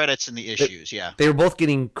getting credits in the issues. Yeah, they were both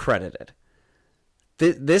getting credited.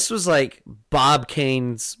 This was like Bob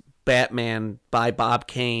Kane's Batman by Bob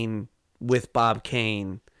Kane with Bob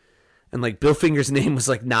Kane. And like Bill Finger's name was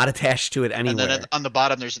like not attached to it anywhere. And then on the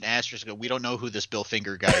bottom there's an asterisk. We don't know who this Bill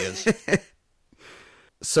Finger guy is.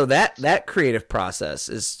 So that creative process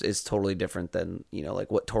is totally different than, you know,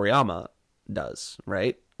 like what Toriyama does,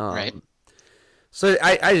 right? Right. So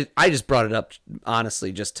I just brought it up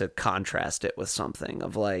honestly just to contrast it with something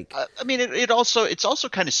of like. I mean, it's also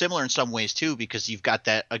kind of similar in some ways too, because you've got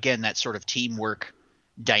that sort of teamwork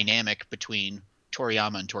dynamic between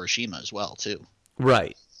Toriyama and Torishima as well too.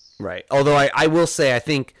 Right. Right. Although I will say, I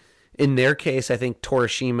think in their case, I think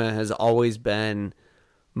Torishima has always been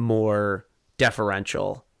more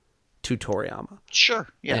deferential to Toriyama. Sure.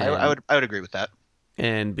 Yeah, I would agree with that.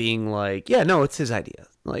 And being like, yeah, no, it's his idea.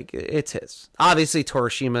 Like, it's his. Obviously,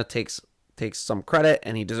 Torishima takes some credit,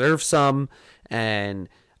 and he deserves some. And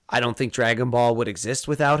I don't think Dragon Ball would exist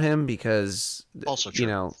without him because, also true.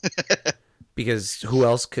 You know, because who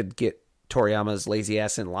else could get Toriyama's lazy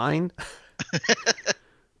ass in line.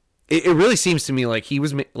 It really seems to me like he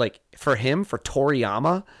was like for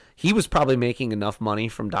Toriyama, he was probably making enough money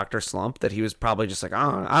from Dr. Slump that he was probably just like,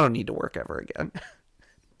 oh, I don't need to work ever again.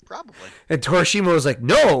 Probably. And Torishima was like,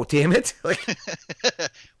 no, damn it. Like,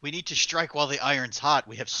 we need to strike while the iron's hot.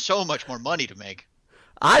 We have so much more money to make.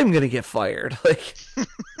 I'm going to get fired. Like,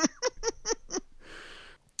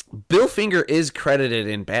 Bill Finger is credited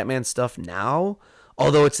in Batman stuff now,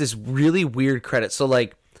 although it's this really weird credit. So,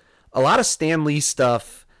 like, a lot of Stan Lee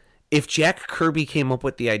stuff, if Jack Kirby came up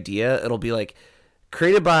with the idea, it'll be like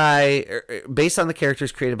based on the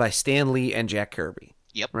characters created by Stan Lee and Jack Kirby.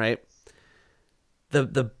 Yep. Right? The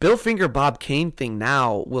Bill Finger Bob Kane thing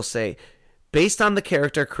now will say, based on the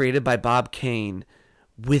character created by Bob Kane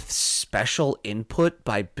with special input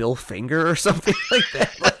by Bill Finger or something like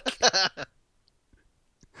that. Like,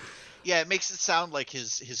 yeah, it makes it sound like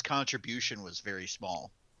his contribution was very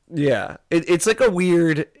small. Yeah, it's like a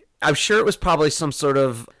weird. I'm sure it was probably some sort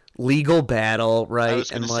of legal battle, right? I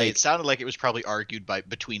was going to say, it sounded like it was probably argued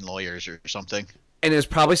between lawyers or something. And it was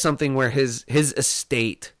probably something where his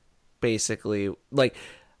estate, basically, like,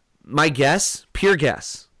 my guess, pure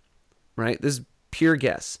guess, right? This is pure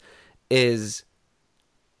guess, is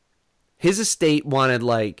his estate wanted,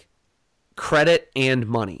 like, credit and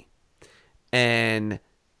money. And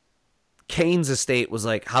Kane's estate was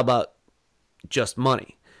like, how about just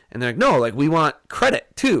money? And they're like, no, like, we want credit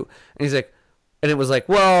too. And he's like, and it was like,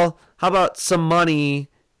 well, how about some money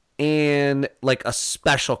and like a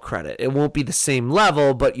special credit? It won't be the same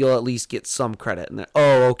level, but you'll at least get some credit. And they're,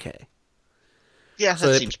 oh, okay. Yeah,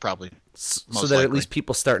 that seems probably so that at least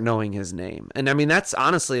people start knowing his name. And I mean, that's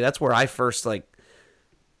where I first like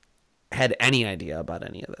had any idea about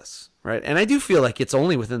any of this, right? And I do feel like it's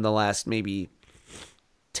only within the last maybe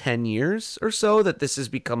 10 years or so that this has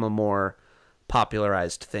become a more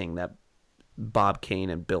popularized thing, that Bob Kane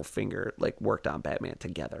and Bill Finger like worked on Batman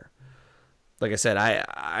together. Like I said,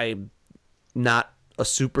 I'm not a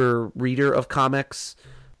super reader of comics.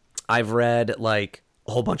 I've read like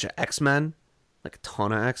a whole bunch of X-Men, like a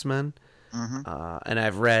ton of X-Men. Mm-hmm. And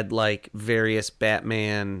I've read like various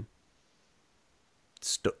Batman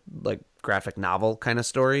like graphic novel kind of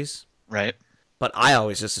stories. Right. But I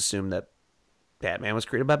always just assumed that Batman was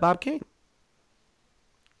created by Bob Kane.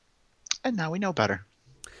 And now we know better.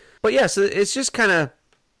 But yeah, so it's just kind of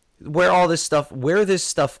where this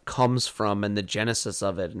stuff comes from and the genesis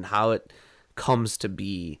of it and how it comes to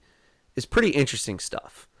be is pretty interesting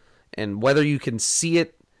stuff. And whether you can see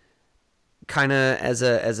it kind of as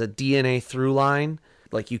a DNA through line,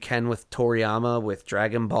 like you can with Toriyama, with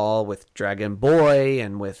Dragon Ball, with Dragon Boy,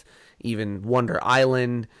 and with even Wonder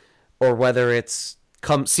Island, or whether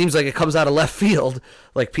seems like it comes out of left field,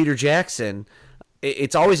 like Peter Jackson.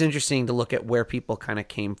 It's always interesting to look at where people kind of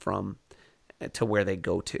came from to where they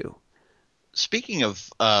go to. Speaking of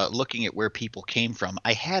looking at where people came from,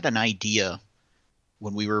 I had an idea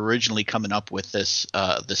when we were originally coming up with this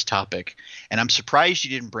topic, and I'm surprised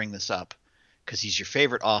you didn't bring this up because he's your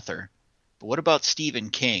favorite author. But what about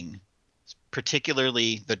Stephen King,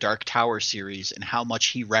 particularly the Dark Tower series, and how much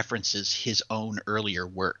he references his own earlier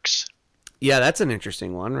works? Yeah, that's an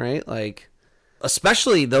interesting one, right? Like,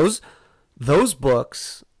 especially those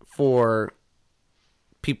books for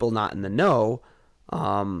people not in the know.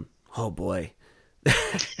 Oh boy.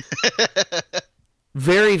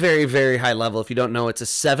 Very, very, very high level. If you don't know, it's a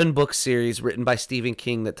 7-book series written by Stephen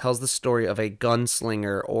King that tells the story of a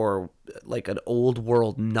gunslinger, or like an old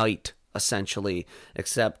world knight, essentially,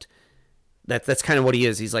 except that's kind of what he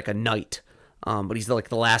is. He's like a knight, but he's like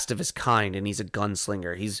the last of his kind, and he's a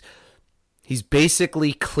gunslinger. He's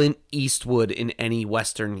basically Clint Eastwood in any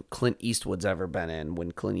Western Clint Eastwood's ever been in,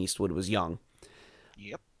 when Clint Eastwood was young.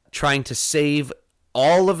 Yep. Trying to save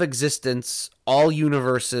all of existence, all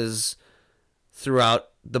universes throughout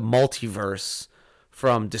the multiverse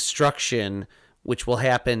from destruction, which will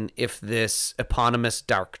happen if this eponymous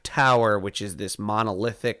Dark Tower, which is this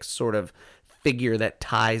monolithic sort of figure that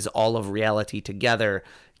ties all of reality together,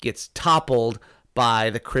 gets toppled by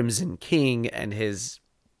the Crimson King and his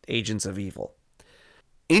agents of evil.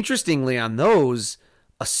 Interestingly, on those,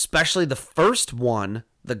 especially the first one,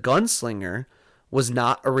 The Gunslinger, was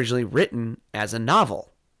not originally written as a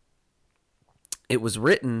novel. It was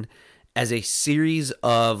written as a series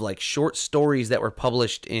of like short stories that were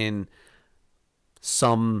published in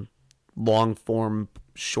some long form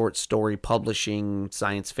short story publishing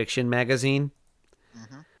science fiction magazine.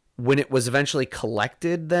 Mm-hmm. When it was eventually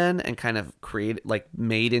collected then and kind of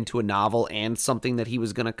made into a novel and something that he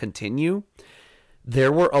was going to continue,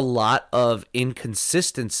 there were a lot of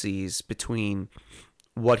inconsistencies between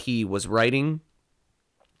what he was writing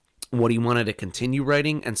what he wanted to continue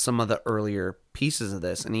writing and some of the earlier pieces of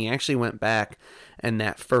this. And he actually went back, and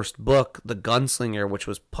that first book, The Gunslinger, which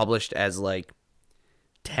was published as like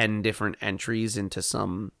 10 different entries into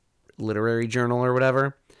some literary journal or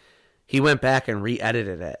whatever, he went back and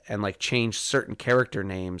re-edited it and like changed certain character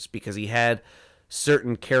names, because he had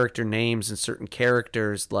certain character names and certain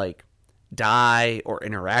characters like die or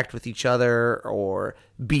interact with each other or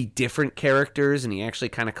be different characters, and he actually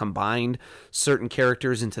kind of combined certain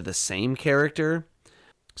characters into the same character.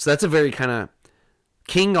 So that's a very kind of...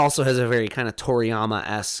 King also has a very kind of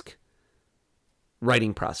Toriyama-esque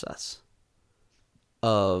writing process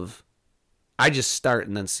of, I just start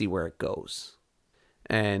and then see where it goes.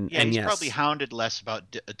 And he's yes, probably hounded less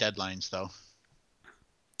about deadlines, though.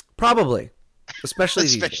 Probably,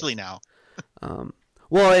 especially now.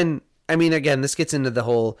 Well, and I mean, again, this gets into the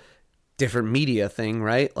whole different media thing,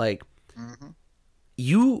 right? Like,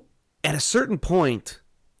 you, at a certain point,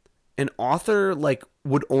 an author like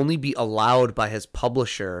would only be allowed by his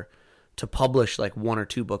publisher to publish like 1 or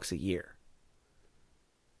 2 books a year.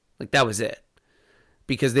 Like, that was it,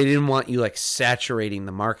 because they didn't want you like saturating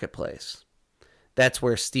the marketplace. That's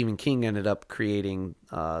where Stephen King ended up creating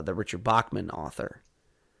the Richard Bachman author.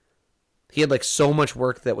 He had like so much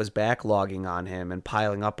work that was backlogging on him and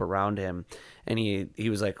piling up around him, and he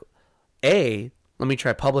was like, A, let me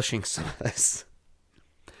try publishing some of this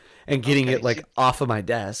and getting it like off of my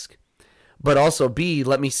desk. But also B,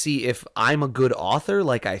 let me see if I'm a good author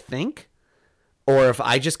like I think, or if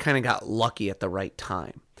I just kind of got lucky at the right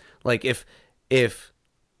time. Like if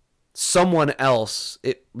someone else,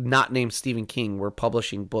 not named Stephen King, were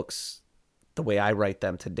publishing books the way I write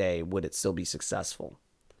them today, would it still be successful?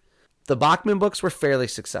 The Bachman books were fairly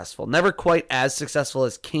successful. Never quite as successful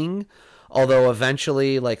as King, although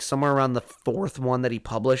eventually, like somewhere around the 4th one that he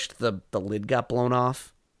published, the lid got blown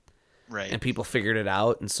off. Right. And people figured it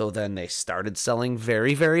out, and so then they started selling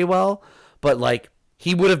very, very well. But like,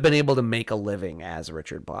 he would have been able to make a living as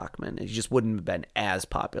Richard Bachman. He just wouldn't have been as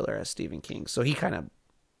popular as Stephen King. So he kind of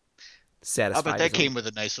satisfied. I bet that came with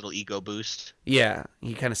a nice little ego boost. Yeah,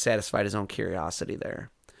 he kind of satisfied his own curiosity there.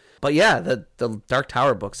 But yeah, the Dark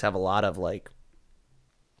Tower books have a lot of like,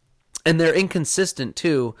 and they're inconsistent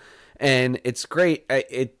too, and it's great.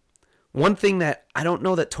 One thing that I don't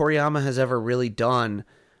know that Toriyama has ever really done,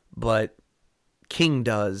 but King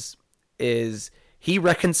does, is he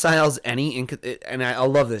reconciles any and I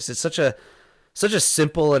love this. It's such a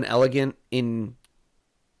simple and elegant in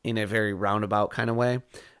a very roundabout kind of way.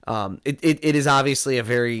 It is obviously a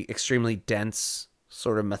very extremely dense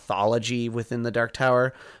sort of mythology within the Dark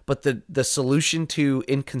Tower, but the solution to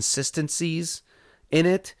inconsistencies in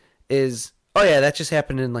it is, oh yeah, that just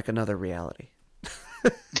happened in like another reality.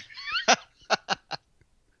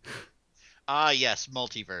 Yes,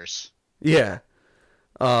 multiverse. Yeah.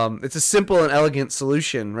 It's a simple and elegant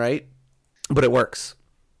solution, right? But it works.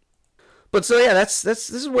 But so yeah, this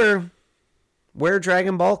is where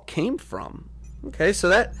Dragon Ball came from. Okay, so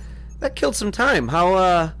that killed some time.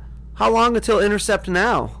 How long until intercept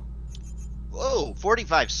now? Whoa,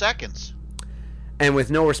 45 seconds. And with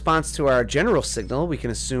no response to our general signal, we can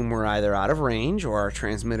assume we're either out of range or our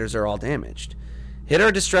transmitters are all damaged. Hit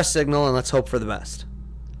our distress signal and let's hope for the best.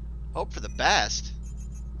 Hope for the best?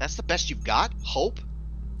 That's the best you've got? Hope?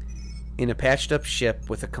 In a patched up ship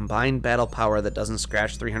with a combined battle power that doesn't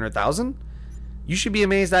scratch 300,000? You should be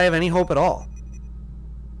amazed I have any hope at all.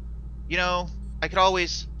 You know, I could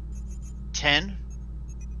always... 10,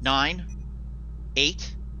 9,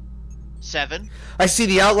 8, 7... I see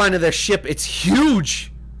the outline of their ship. It's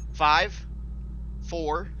huge! 5,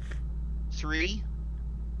 4, 3,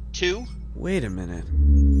 2... Wait a minute.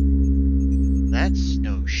 That's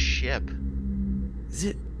no ship. Is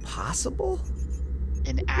it possible?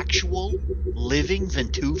 An actual living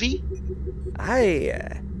Ventuvi?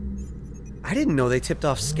 I didn't know they tipped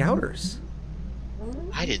off scouters.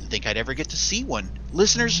 I didn't think I'd ever get to see one.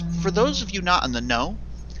 Listeners, for those of you not in the know,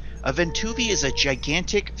 a Ventuvi is a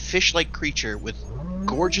gigantic fish-like creature with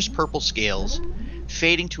gorgeous purple scales,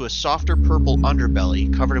 fading to a softer purple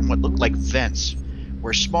underbelly covered in what look like vents,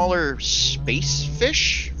 where smaller space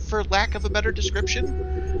fish, for lack of a better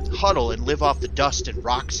description, huddle and live off the dust and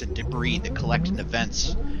rocks and debris that collect in the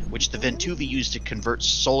vents, which the Ventuvi use to convert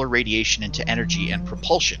solar radiation into energy and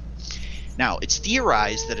propulsion. Now, it's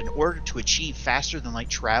theorized that in order to achieve faster-than-light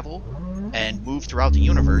travel and move throughout the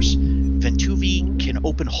universe, Ventuvi can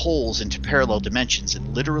open holes into parallel dimensions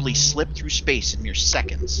and literally slip through space in mere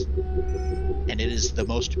seconds. And it is the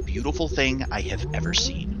most beautiful thing I have ever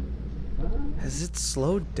seen. Has it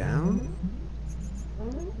slowed down?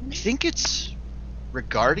 I think it's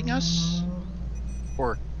regarding us,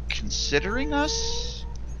 or considering us.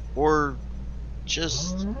 Or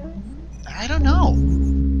just, I don't know.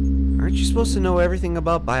 Aren't you supposed to know everything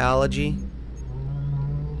about biology?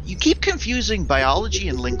 You keep confusing biology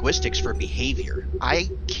and linguistics for behavior. I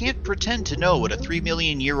can't pretend to know what a 3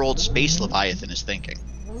 million-year-old space leviathan is thinking.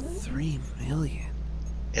 3 million?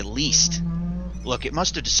 At least. Look, it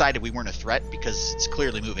must have decided we weren't a threat because it's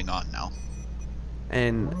clearly moving on now.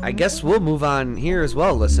 And I guess we'll move on here as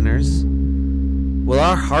well, listeners. Will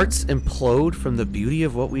our hearts implode from the beauty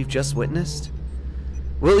of what we've just witnessed?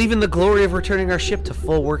 Will even the glory of returning our ship to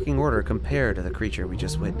full working order compare to the creature we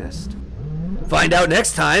just witnessed? Find out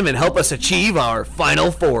next time and help us achieve our final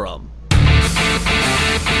forum.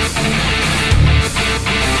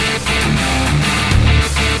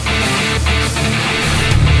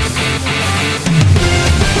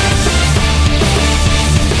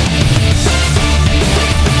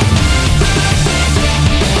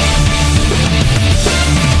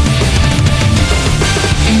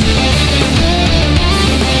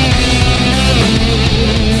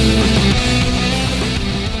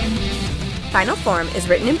 Final Form is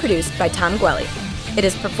written and produced by Tom Gwelly. It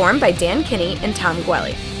is performed by Dan Kinney and Tom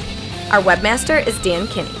Gwelly. Our webmaster is Dan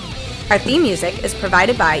Kinney. Our theme music is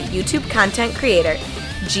provided by YouTube content creator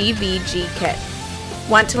GVG Kid.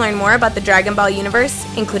 Want to learn more about the Dragon Ball universe,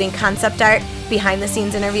 including concept art,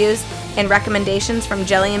 behind-the-scenes interviews, and recommendations from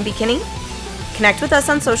Jelly and Bikini? Connect with us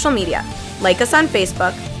on social media. Like us on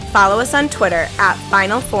Facebook, follow us on Twitter at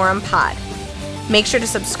Final Forum Pod. Make sure to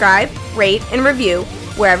subscribe, rate, and review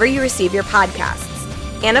wherever you receive your podcasts.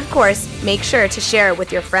 And of course, make sure to share it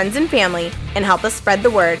with your friends and family and help us spread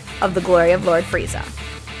the word of the glory of Lord Frieza.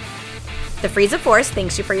 The Frieza Force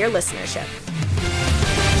thanks you for your listenership.